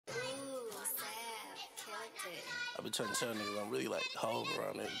I been trying to tell niggas I'm really like Hov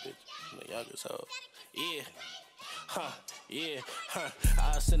around that bitch. Y'all just Hov. Yeah.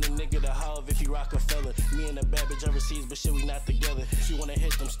 I'll send a nigga to Hov if he Roc-A-Fella. Me and the bad bitch overseas, but shit, we not together. She wanna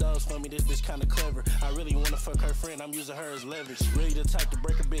hit them stars for me, this bitch kinda clever. I really wanna fuck her friend, I'm using her as leverage. Really the type to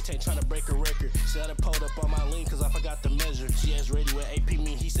break a bitch, ain't tryna break a record. Said I pulled up on my lean cause I forgot the measure. She asked ready with AP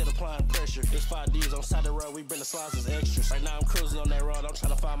me, he said applying pressure. It's 5 D's on side the road, we bring the slides as extras. Right now I'm cruising on that road, I'm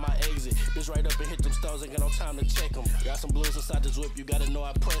tryna find my exit. Bitch right up and hit them stars, ain't got no time to check them. Got some blues inside this whip, you gotta know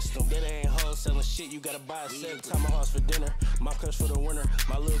I pressed them. That ain't hoes selling shit, you gotta buy a set. Time my horse for dinner, my cuss for the winter.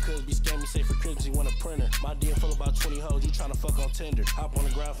 My little cuz be scamming, say for Christmas he want a printer. My DM full about 20 hoes, you tryna fuck on Tinder. Hop on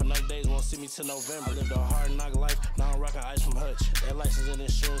the ground for 9 days, won't see me till November. I lived a hard knock life, now I'm rockin' ice from Hutch. That license and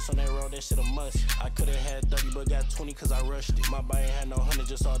insurance on that road, that shit a must. I coulda had 30 but got 20 cause I rushed it. My buy ain't had no 100,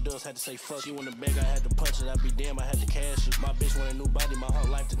 just all bills, had to say fuck. She wanna beg, I had to punch it, I be damn, I had to cash it. My bitch want a new body, my whole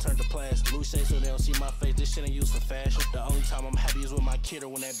life to turn to plastic. Louis say so they don't see my face, this shit ain't used for fashion. The only time I'm happy is with my kid or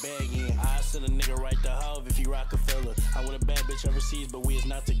when that bag in. I send a nigga right to Hov if he Roc-A-Fella. I want a bad bitch overseas, but we is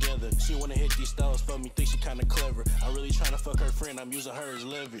not together. She wanna hit these stars for me, think she kinda clever. I'm really tryna fuck her friend, I'm using her as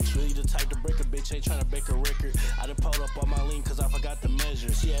leverage. Really the type to break a bitch, ain't tryna break a record. I done pulled up on my lean cause I forgot the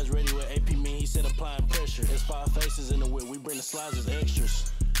measure. She asked ready with AP me, he said applying pressure. There's 5 faces in the whip, we bring the slides as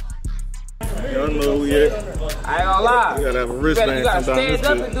extras. Y'all know who we at. I ain't gonna lie. You gotta have a wristband. You gotta stand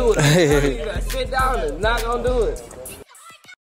up and do it. You gotta sit down and not gonna do it.